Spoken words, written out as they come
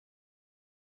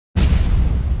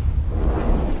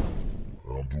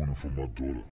eggnog for my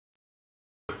daughter.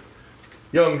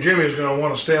 Young Jimmy's gonna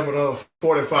want to stay up another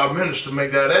 45 minutes to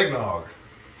make that eggnog.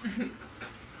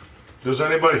 Does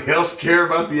anybody else care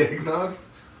about the eggnog?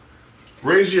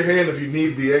 Raise your hand if you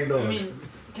need the eggnog. I mean,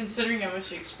 considering how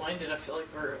much you explained it, I feel like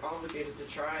we're obligated to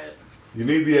try it. You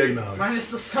need the eggnog.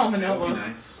 Minus the salmonella. That would be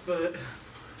nice. But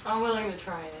I'm willing to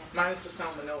try it. minus the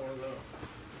salmonella,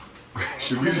 though.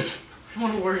 Should we just... I'm a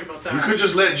little worried about that. We could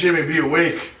just let Jimmy be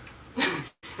awake.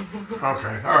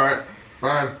 Okay, alright,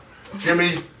 fine.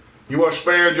 Jimmy, you are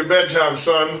spared your bedtime,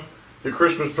 son. Your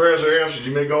Christmas prayers are answered.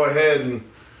 You may go ahead and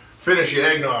finish your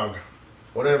eggnog.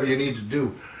 Whatever you need to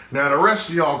do. Now the rest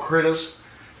of y'all critters,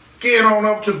 get on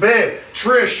up to bed.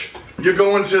 Trish, you're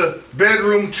going to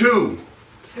bedroom 2.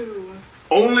 2.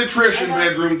 Only Trish in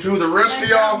bedroom 2. The rest of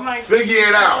y'all, figure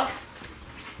it out.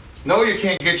 No, you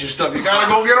can't get your stuff. You gotta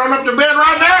go get on up to bed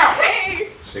right now. Hey!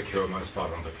 Secure my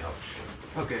spot on the couch.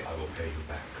 Okay. I will pay you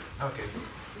back. Okay.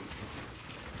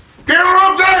 Get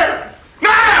on up there!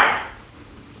 Now!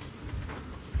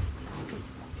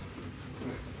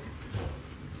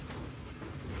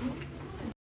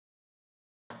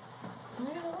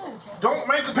 Don't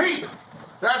make a peep.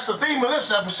 That's the theme of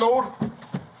this episode.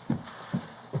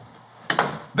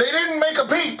 They didn't make a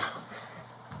peep.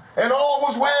 And all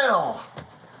was well.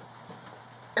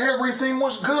 Everything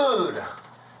was good.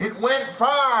 It went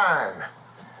fine.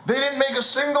 They didn't make a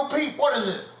single peep. What is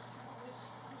it?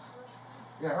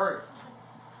 Yeah, hurry.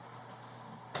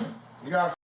 You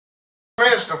got 5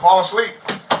 minutes to fall asleep.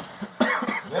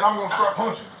 Then I'm gonna start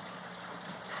punching.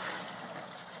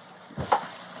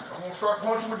 I'm gonna start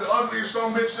punching with the ugliest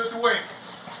son of a bitch that's awake.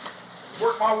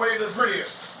 Work my way to the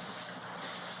prettiest.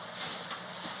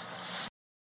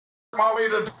 Work my way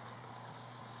to the...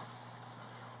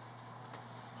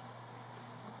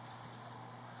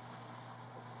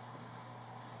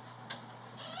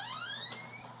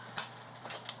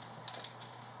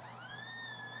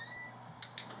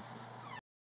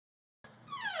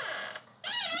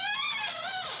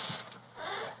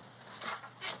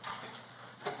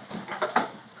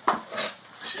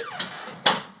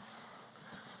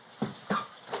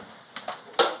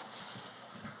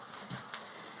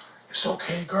 It's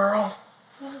okay, girl.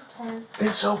 I'm just tired.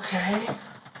 It's okay.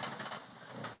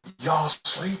 Y'all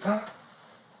sleeping?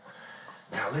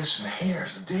 Now listen,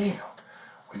 here's the deal.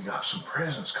 We got some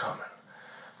presents coming,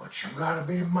 but you gotta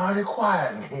be mighty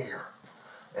quiet in here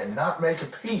and not make a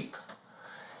peep.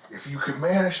 If you can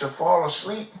manage to fall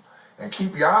asleep and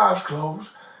keep your eyes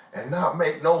closed and not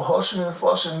make no hussing and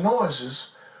fussing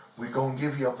noises, we gonna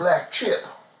give you a black chip.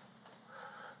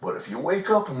 But if you wake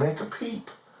up and make a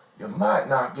peep, you might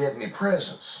not get any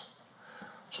presents.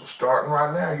 So starting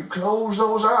right now, you close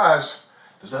those eyes.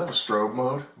 Does that have a strobe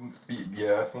mode?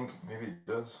 Yeah, I think maybe it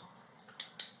does.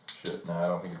 Shit, no, I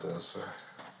don't think it does.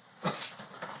 So.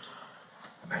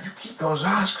 Now you keep those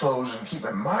eyes closed and keep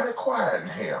it mighty quiet in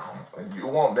here. If you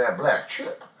want that black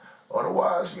chip.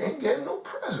 Otherwise, you ain't getting no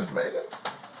presents, Megan.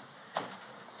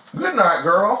 Good night,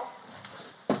 girl.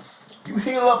 You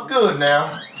heal up good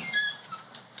now.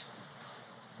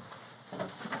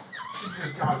 She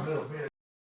just got a little bit.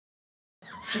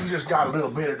 She just got a little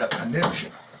bit of the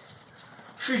conniption.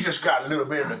 She just got a little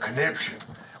bit of the conniption.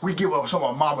 We give her some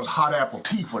of Mama's hot apple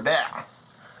tea for that.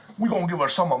 We gonna give her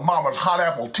some of Mama's hot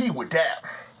apple tea with that.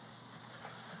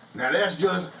 Now that's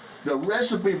just the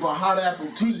recipe for hot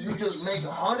apple tea. You just make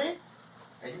honey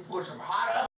and you put some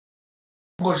hot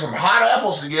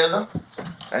apples together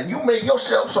and you make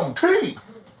yourself some tea.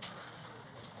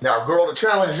 Now, girl, the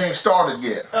challenge ain't started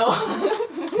yet. Oh.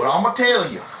 But I'm gonna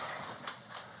tell you.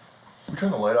 You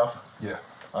turn the light off? Yeah.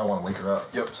 I don't want to wake her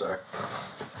up. Yep, sorry.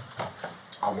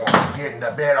 I want to get in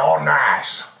the bed all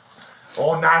nice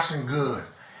and good.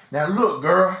 Now look,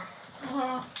 girl.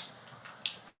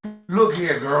 Look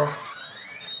here, girl.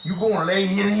 You gonna lay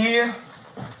in here?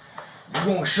 You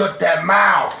gonna shut that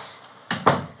mouth.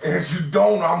 And if you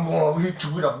don't, I'm gonna hit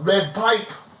you with a lead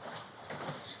pipe.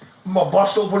 I'm gonna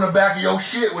bust open the back of your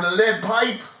shit with a lead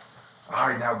pipe. All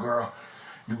right, now, girl.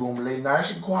 You gonna lay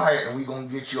nice and quiet, and we gonna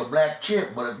get you a black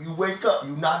chip. But if you wake up,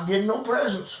 you not getting no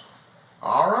presents.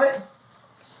 All right?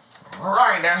 All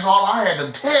right, that's all I had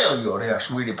to tell you there,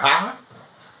 sweetie pie.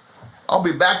 I'll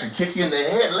be back to kick you in the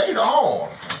head later on.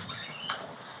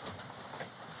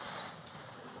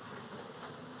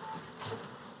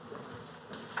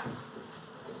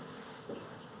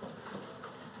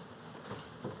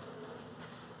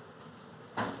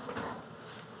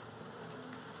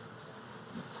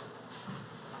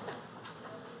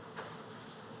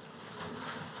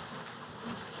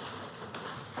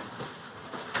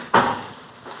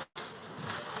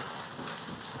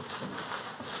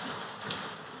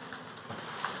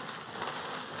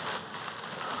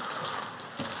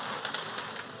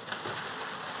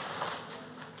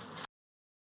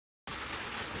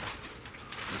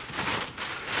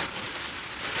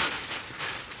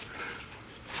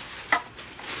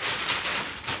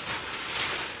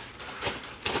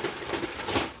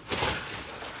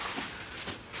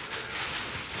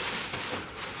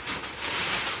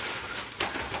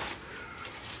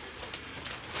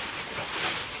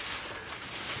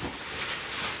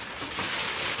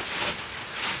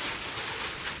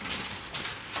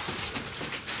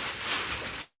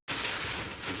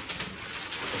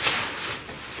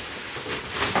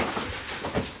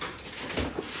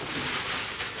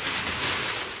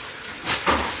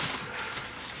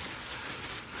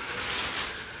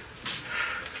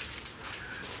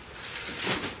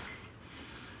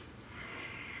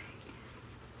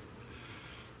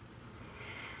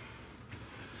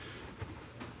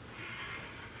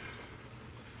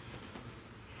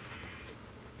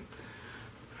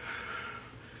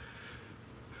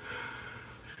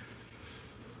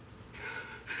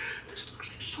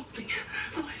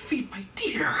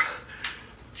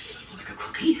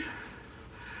 happy.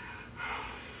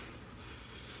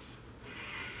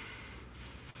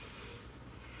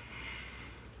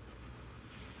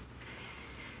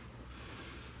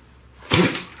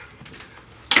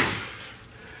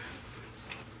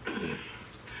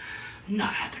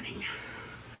 Not happening.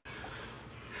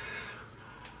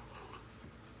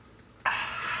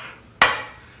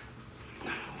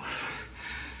 Now,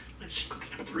 let's see cookie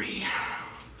number 3.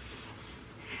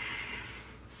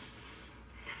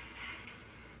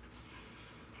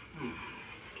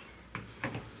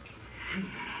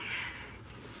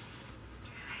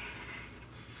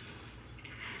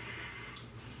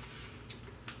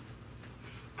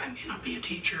 I may not be a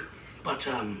teacher, but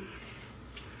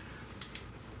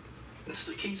this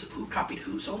is a case of who copied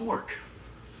whose homework.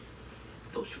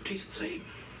 Those two taste the same.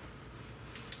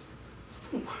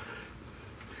 Ooh,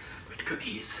 red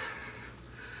cookies.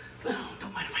 Well,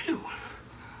 don't mind if I do.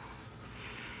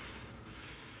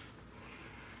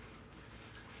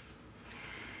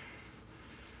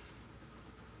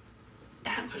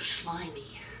 That was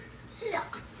slimy.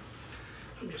 Yuck.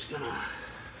 I'm just gonna...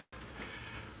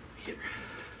 Here.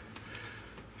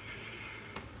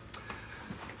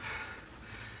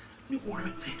 New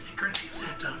ornament Santa and courtesy of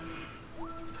Santa.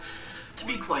 To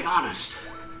be quite honest,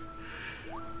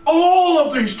 all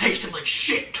of these tasted like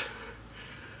shit.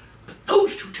 But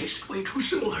those two tasted way too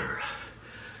similar.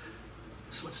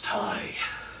 So it's a tie.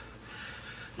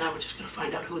 Now we're just gonna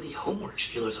find out who the homework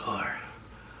stealers are.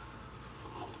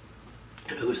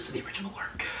 And whose is the original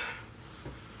work.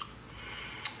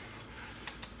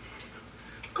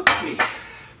 Come with me.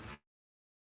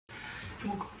 And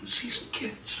we'll go and see some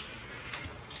kids.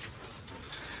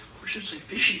 Or I should say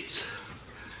fishies.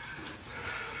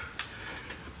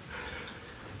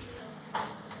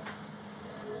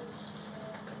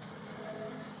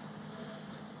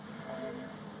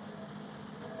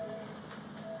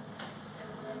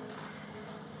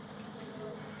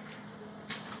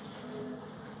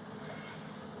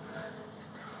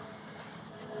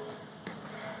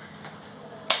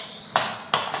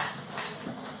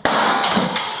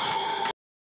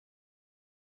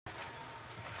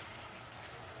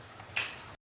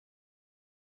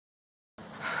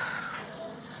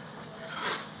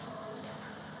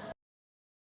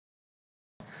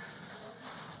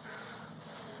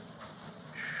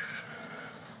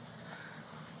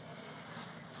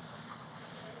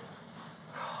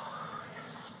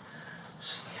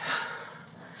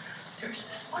 There's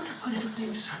this wonderful little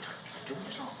thing Santa used to do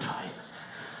this all the time.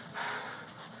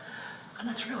 And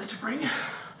that's really to bring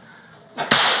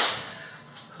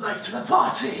life to the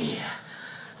party.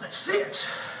 Let's see it.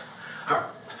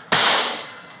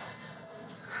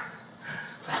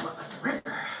 That looked like the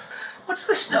river. What's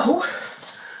this though?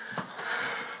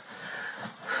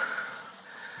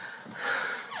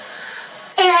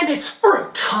 And it's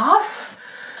fruit, huh?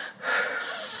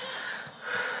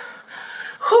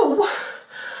 Who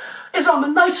is on the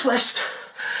nice list?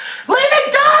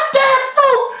 Leaving goddamn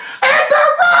fruit in the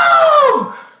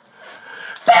room!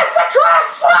 This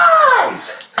attracts flies!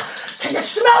 Can you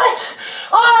smell it?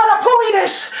 All the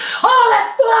pooiness, all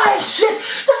that fly shit,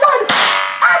 just going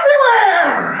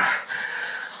everywhere!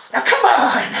 Now come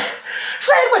on,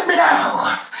 say it with me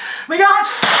now. We got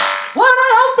one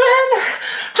eye open,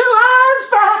 two eyes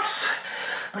facts,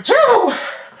 but you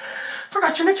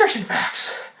forgot your nutrition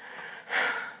facts.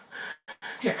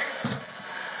 Here.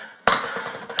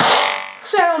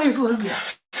 Santa leaves a little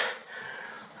gift.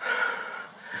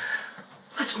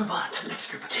 Let's move on to the next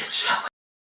group of kids, shall we?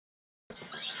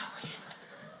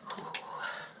 Ooh.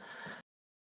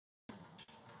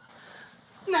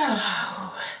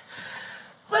 Now,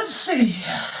 let's see.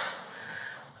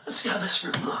 Let's see how this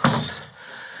room looks.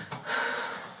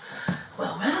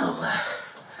 Well,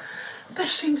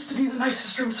 this seems to be the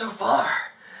nicest room so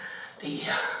far. The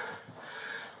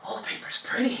wallpaper's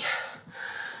pretty.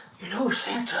 You know,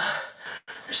 Santa,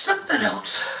 there's something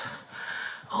else.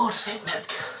 Old Saint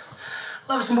Nick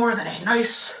loves more than a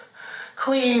nice,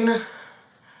 clean,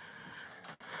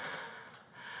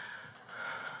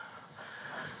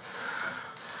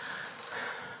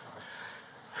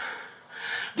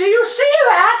 do you see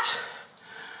that?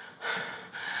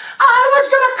 I was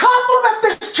gonna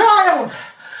compliment this child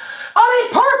on a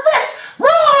perfect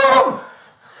room!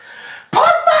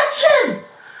 Perfection!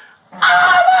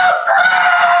 Almost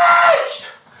reached!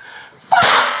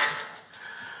 Fuck!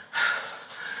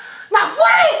 Now,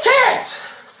 one of these kids,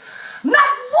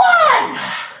 not one,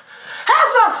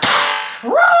 has a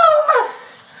room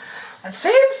that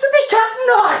seems to be kept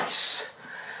nice.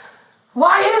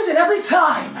 Why is it every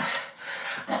time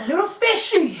that a little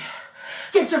fishy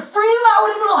gets a free load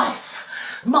in life,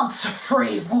 months of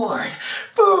free board,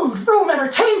 food, room, and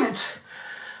entertainment,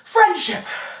 friendship.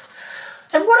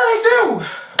 And what do?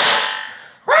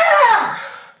 Right there!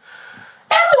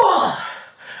 In the wall!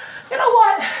 You know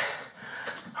what?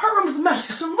 Our room's the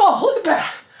messiest of them all. Look at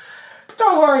that. But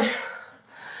don't worry.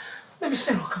 Maybe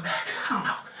Sam will come back. I don't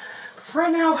know. But for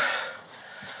right now...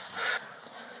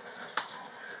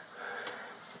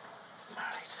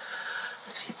 Alright.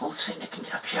 Let's see if old Saint Nick can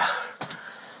get up here.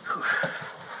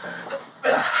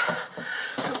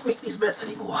 Don't make these beds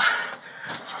anymore.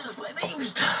 Just like they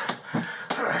used to.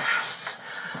 Alright.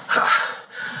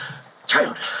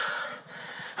 Child,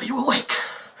 are you awake?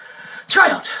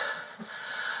 Child,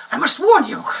 I must warn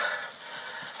you.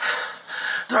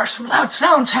 There are some loud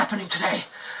sounds happening today.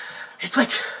 It's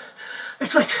like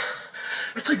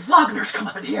Wagner's come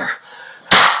up in here.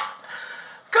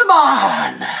 Come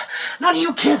on! None of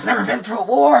you kids never been through a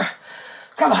war.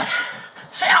 Come on.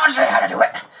 I'll show you how to do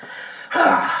it.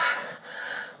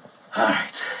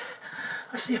 Alright.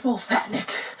 Let's see if old Fat Nick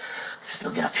can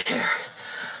still get up here.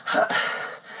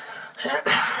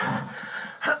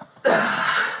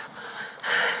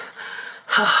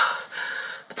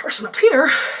 The person up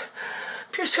here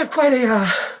appears to have quite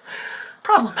a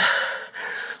problem.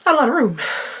 Not a lot of room.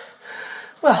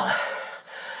 Well,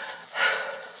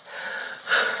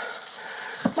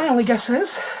 my only guess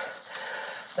is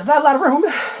there's not a lot of room.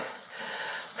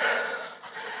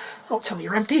 Don't tell me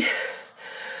you're empty.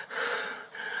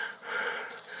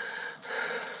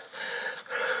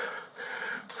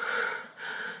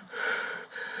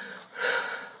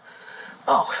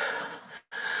 Oh,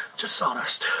 just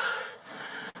sawdust.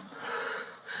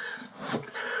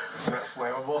 Is that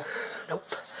flammable? Nope.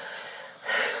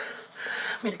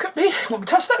 I mean, it could be. Want me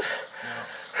to test it?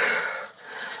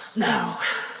 No. No.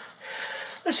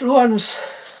 This one's...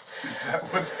 Is that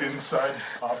what's inside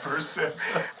poppers?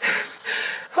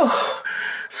 Oh,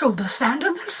 so the sand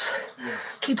in this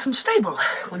keeps them stable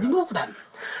when you move them.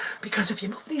 Because if you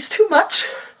move these too much,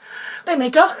 they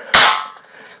make a...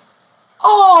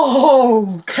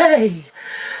 Okay.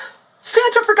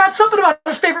 Santa forgot something about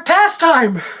his favorite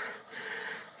pastime.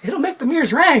 It'll make the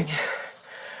mirrors ring.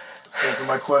 So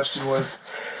my question was,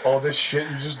 all this shit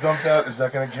you just dumped out, is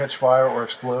that going to catch fire or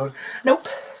explode? Nope.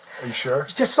 Are you sure?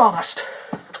 It's just sawdust.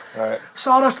 Alright.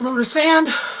 Sawdust, a little bit of sand,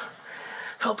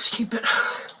 helps keep it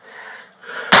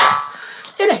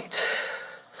innate.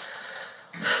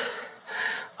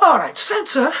 Alright,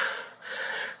 Santa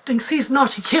thinks these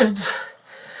naughty kids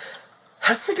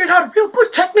have figured out a real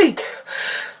good technique.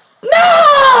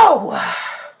 No!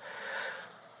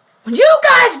 When you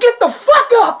guys get the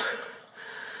fuck up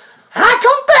and I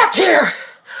come back here,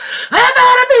 that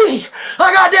better be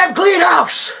a goddamn clean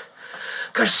house.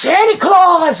 Cause Santa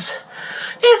Claus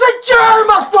is a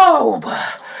germaphobe.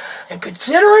 And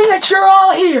considering that you're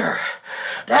all here,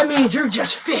 that means you're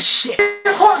just fish shit. The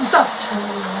importance of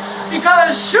it.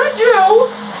 Because should you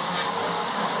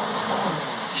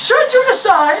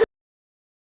decide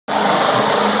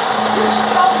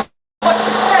what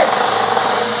to say,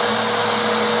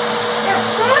 if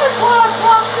Santa Claus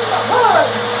walks in the hood,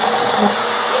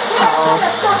 he can't say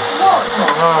a certain word.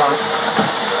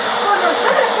 So your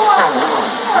Santa Claus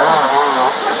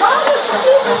regardless of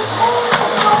even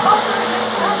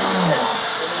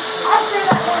I say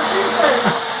that for a few things.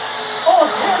 Oh,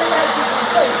 Santa has different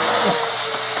things.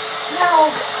 Now,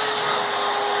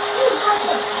 he's like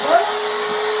this, right?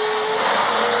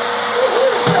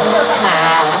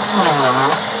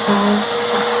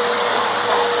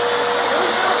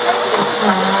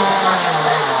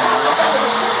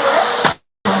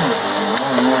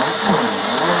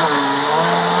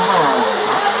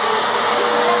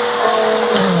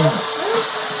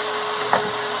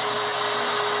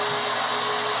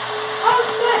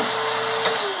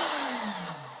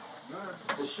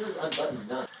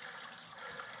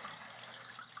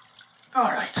 All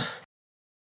right.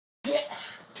 Yeah.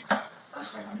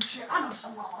 Let's take on this shit. I know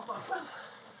someone I'll fuck with.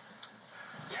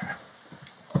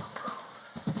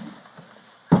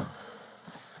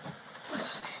 Let's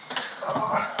see.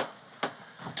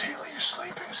 Taylor, you're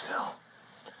sleeping still?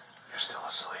 You're still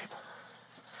asleep?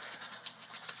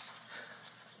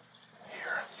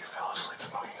 Here, you fell asleep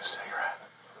smoking a cigarette.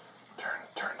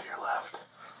 Turn to your left.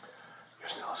 You're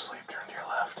still asleep, turn to your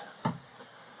left.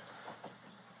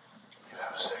 You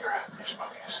have a cigarette, you're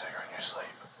smoking a cigarette in your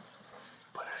sleep.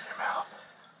 Put it in your mouth.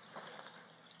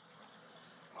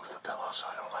 Move the pillow so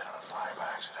I don't light on fire by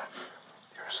accident.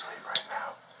 You're asleep right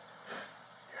now.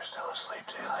 You're still asleep,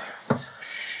 Taylor.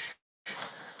 Shh.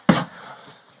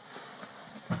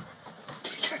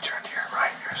 DJ, turn to your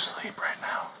right. You're asleep right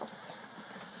now.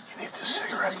 You need this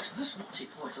cigarette. This naughty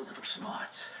boy's a little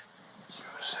smart. You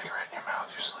have a cigarette in your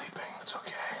mouth. You're sleeping. It's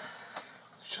okay.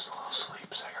 It's just a little sleep.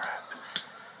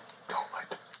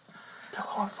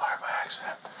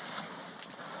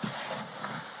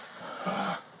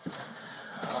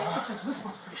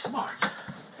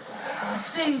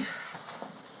 see.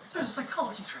 There's a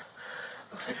psychology trip.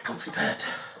 Looks like a comfy bed.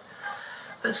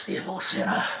 Let's see if old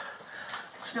Santa.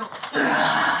 Let's go.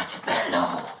 Get that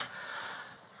low.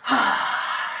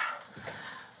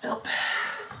 Nope.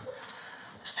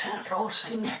 It's time for old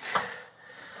St. Nick.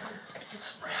 Get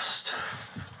some rest.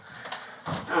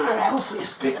 Alright, hopefully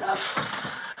it's big enough.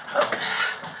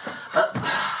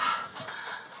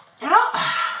 You know,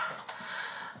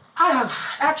 I have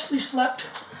actually slept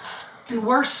in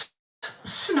worse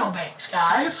snowbanks,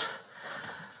 guys.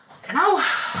 You know,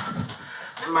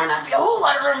 there might not be a whole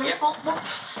lot of room yet.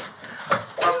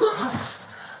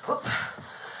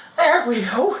 There we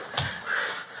go.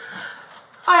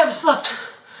 I have slept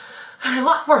in a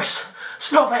lot worse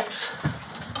snowbanks.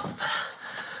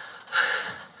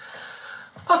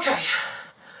 Okay.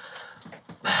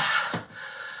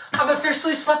 I've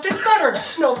officially slept in better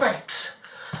snowbanks.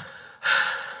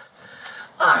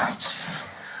 Alright.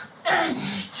 Dang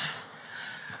it.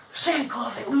 Santa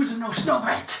Claus ain't losing no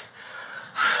snowbank.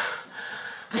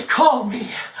 They called me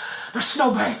the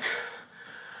snowbank.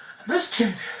 And this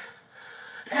kid,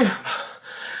 damn.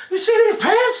 You see these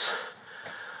pants?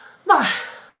 My,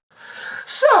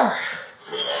 sir,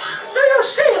 do you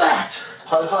see that?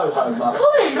 Ho, ho, ho, mother.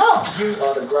 Clean up. You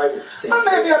are the greatest I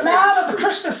may be a man of the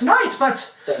Christmas night,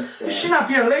 but Thanks, Sam. you should not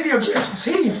be a lady of the Christmas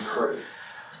Eve. Crew.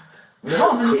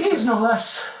 On the knees, no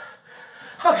less.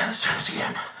 Okay, let's try this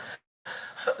again.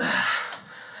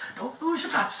 Don't lose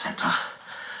your top center.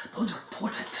 Those are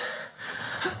important.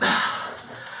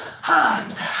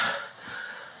 And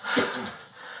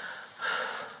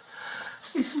let's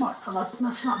be smart. Let's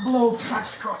not blow besides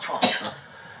the crotch hole.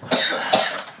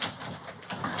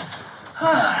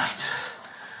 Alright.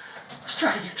 Let's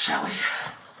try it again, shall we?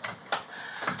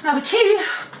 Now the key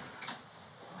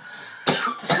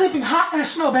to sleeping hot in a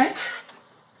snowbank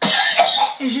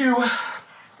is you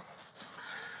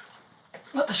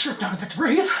let the shirt down a bit to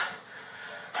breathe,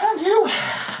 and you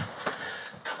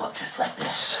come up just like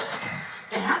this,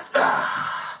 and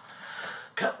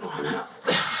come on out.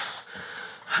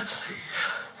 Let's see.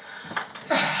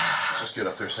 Let's just get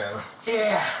up there, Santa.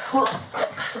 Yeah, hold on.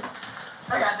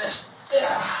 I got this.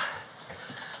 Yeah.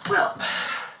 Well,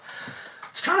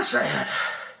 it's kind of sad,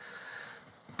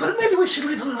 but maybe we should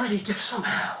leave the little lady a gift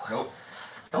somehow. Nope.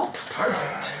 Nope.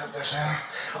 Perfect. Get up there, Santa.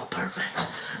 Oh, perfect.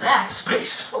 That's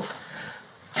space. Oh,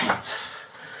 pants.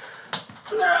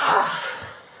 All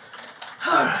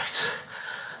right.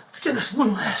 Let's give this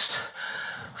one last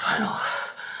final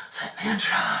fat man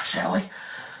try, shall we?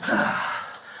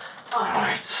 All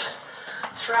right.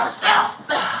 Let's rouse down.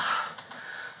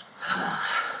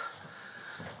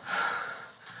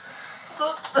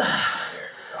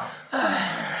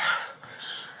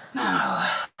 Now,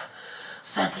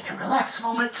 Santa can relax a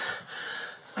moment.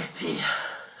 Wipe the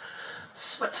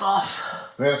sweats off.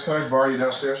 Vance, can I borrow you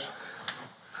downstairs?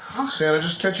 Huh? Santa,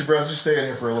 just catch your breath. Just stay in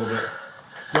here for a little bit.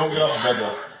 Don't get off the bed,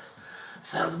 though.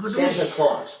 Sounds good to Santa me.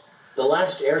 Claus, the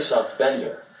last airsoft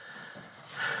bender.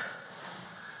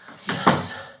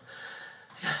 Yes.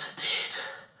 Yes, indeed.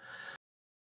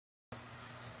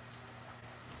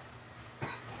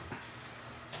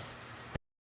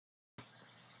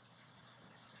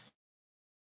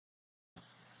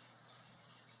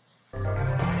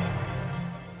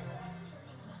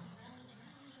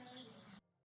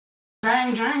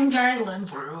 Jang, jang, jangling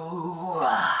through.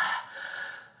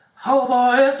 Oh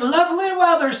boy, it's lovely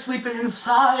weather sleeping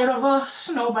inside of a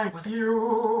snowbank with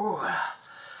you.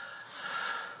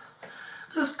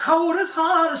 This coat is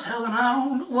hot as hell and I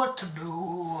don't know what to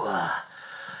do.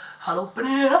 I'll open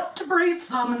it up to breathe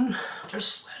some and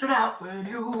just let it out with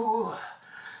you.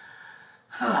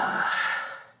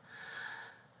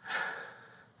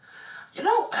 You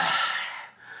know,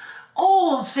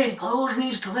 old Santa Claus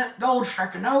needs to let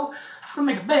Goldstriker know how to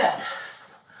make a bed.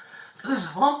 This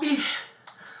is lumpy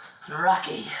and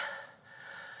rocky.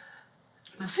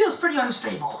 It feels pretty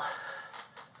unstable.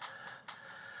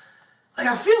 Like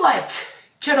I feel like,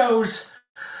 kiddos,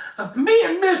 if me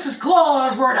and Mrs.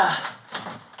 Claus were to,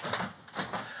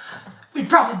 we'd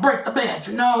probably break the bed,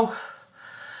 you know?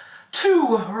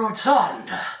 Two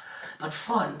rotund but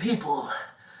fun people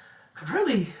could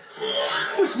really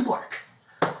do some work.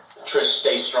 Trish,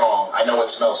 stay strong. I know it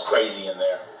smells crazy in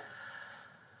there.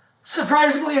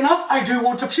 Surprisingly enough, I do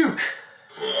want to puke.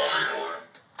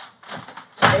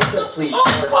 Santa, please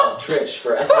short out Trish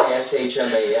for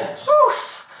FISHMAS.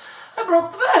 Oof! I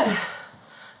broke the bed.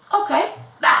 Okay.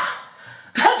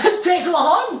 That didn't take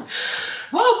long.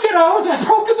 Well, kiddos, I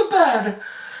broke in the bed.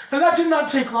 And that did not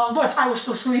take long, but I was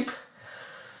still asleep.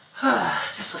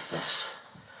 Just like this.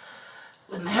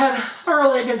 With my head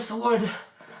thoroughly against the wood.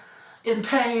 In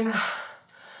pain,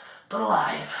 but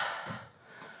alive.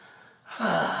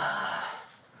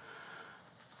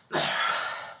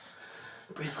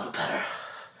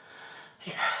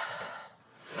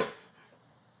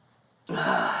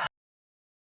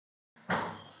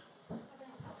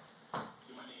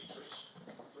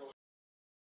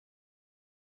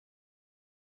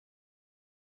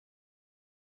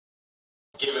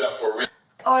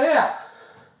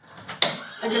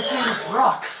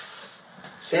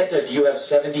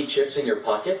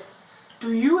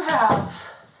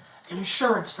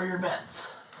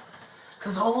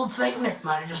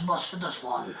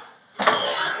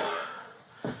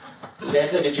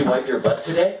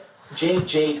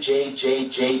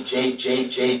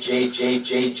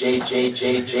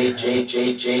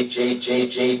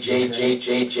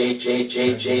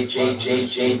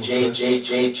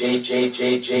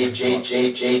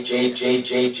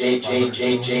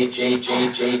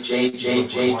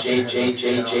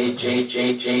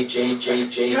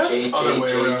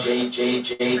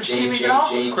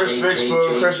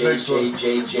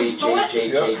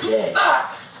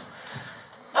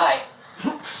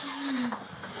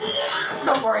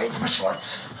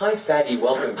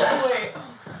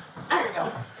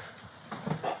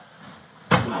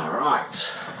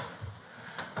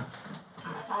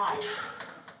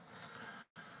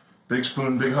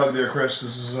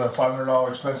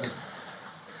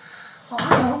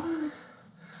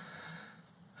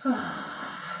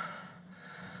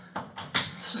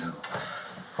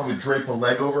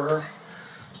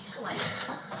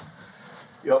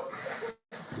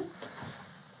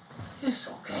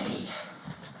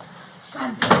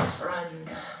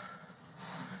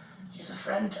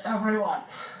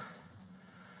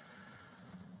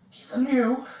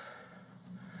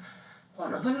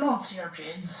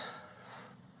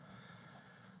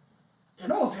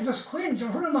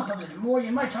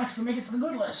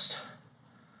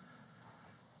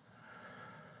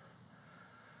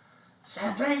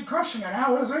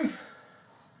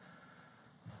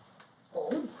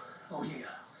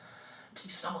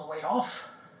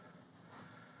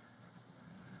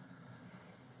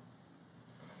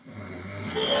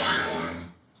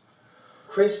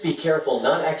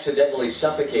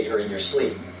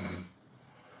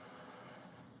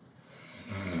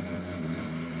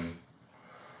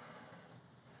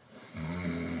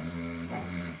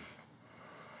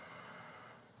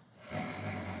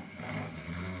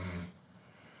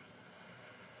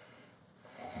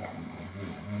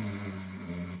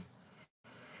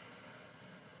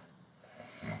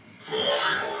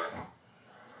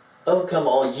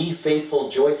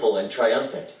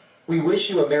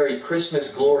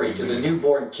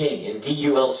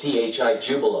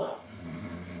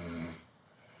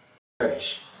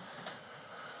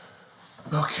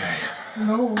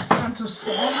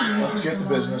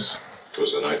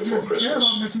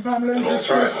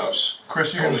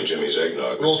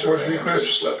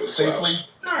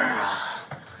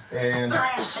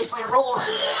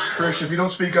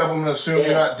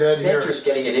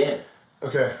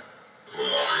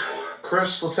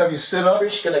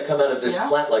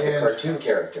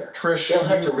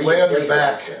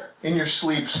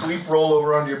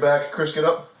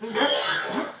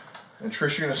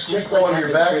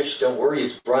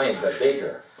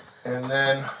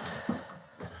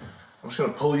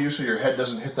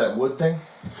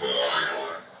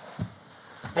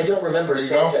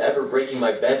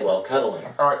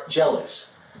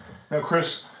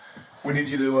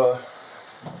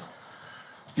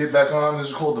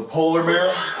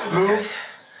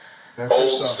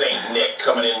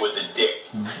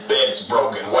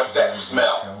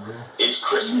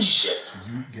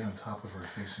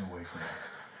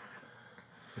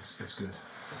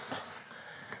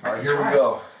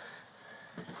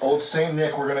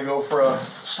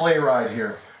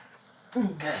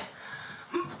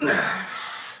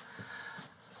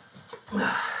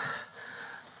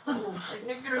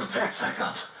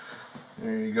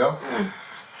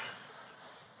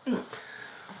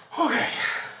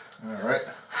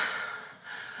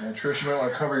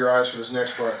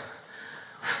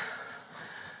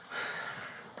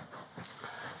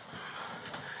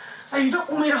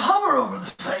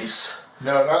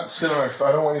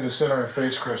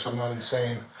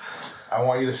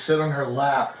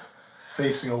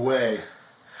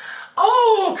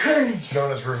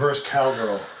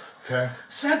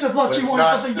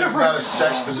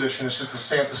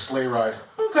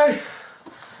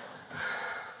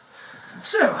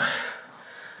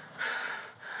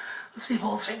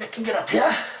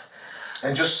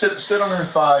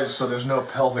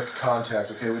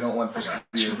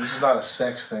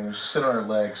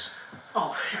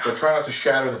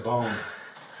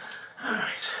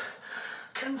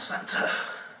 consent.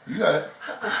 You got it.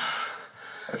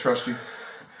 I trust you.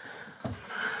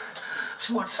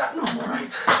 Smart satin, all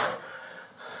right.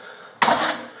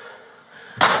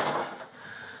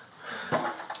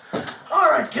 All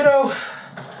right, kiddo.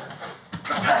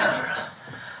 Prepare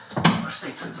for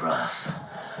Satan's wrath.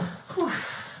 Whew.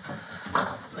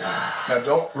 Now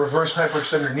don't reverse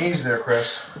hyperextend your knees there,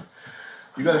 Chris.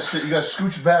 You gotta sit. You gotta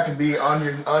scooch back and be on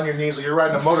your knees like you're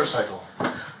riding a motorcycle.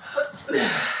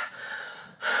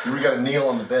 You really gotta kneel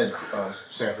on the bed,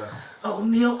 Santa. Oh,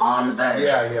 kneel on the bed.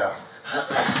 Yeah.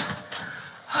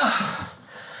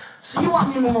 So you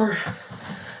want me more?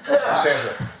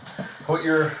 Santa, put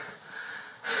your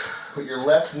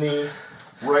left knee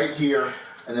right here,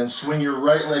 and then swing your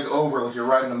right leg over like you're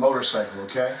riding a motorcycle.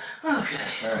 Okay? Okay.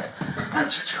 All right.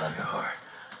 That's what you're looking for.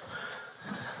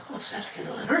 What Santa can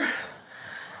deliver.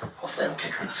 Hopefully I don't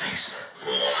kick her in the face.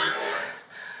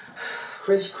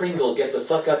 Kris Kringle, get the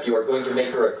fuck up. You are going to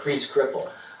make her a crease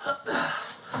cripple. Oh,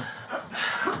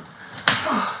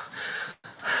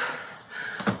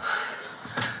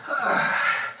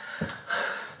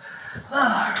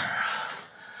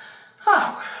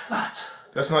 that.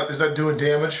 That's not. Is that doing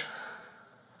damage?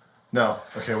 No.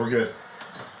 Okay, we're good.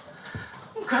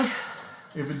 Okay.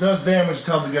 If it does damage,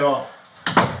 tell him to get off.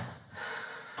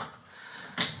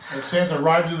 Let Santa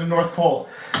ride to the North Pole.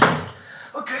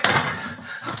 Okay.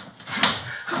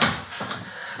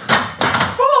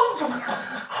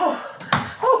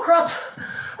 Oh crap.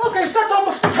 Okay, Santa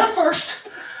almost went head first.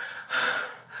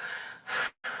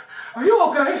 Are you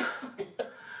okay?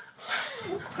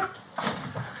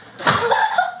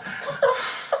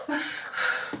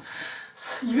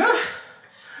 You good?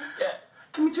 Yes.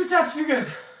 Give me 2 taps if you're good.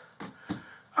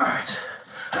 Alright.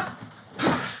 And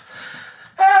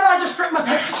I just ripped my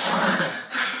pants.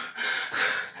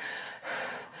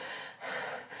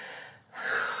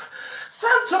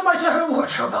 Santa might have a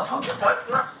wardrobe malfunction, but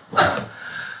I'm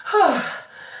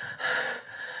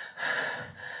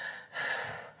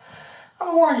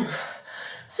gonna warn you.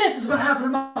 Santa's gonna have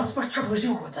about as much trouble as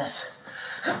you were with this.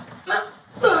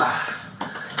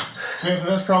 Santa,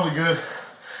 that's probably good.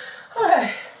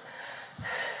 Okay.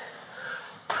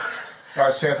 All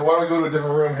right, Santa, why don't we go to a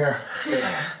different room here?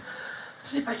 Yeah. Let's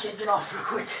see if I can't get off real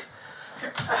quick.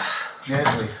 Here.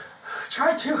 Gently.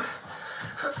 Try to.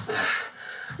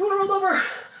 You wanna roll over,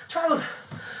 child?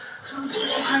 So I'm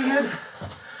switching my head.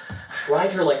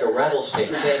 Ride her like a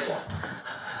rattlesnake, Santa.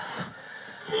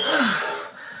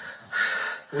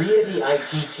 Ria the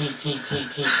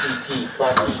ITTTTTTT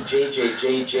Flocky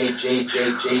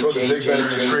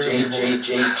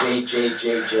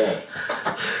JJJJJJJJJJJJJJJJJ.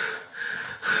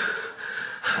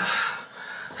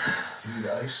 You need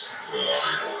ice?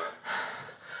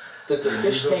 Does the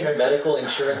Fishtank okay? medical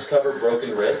insurance cover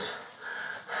broken ribs?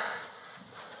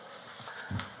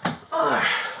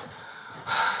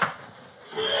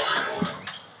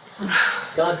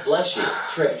 God bless you,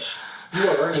 Trish. You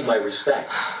are earning my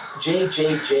respect.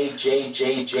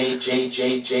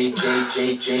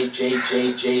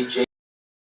 JJJJJJJJJJJJJJJJ.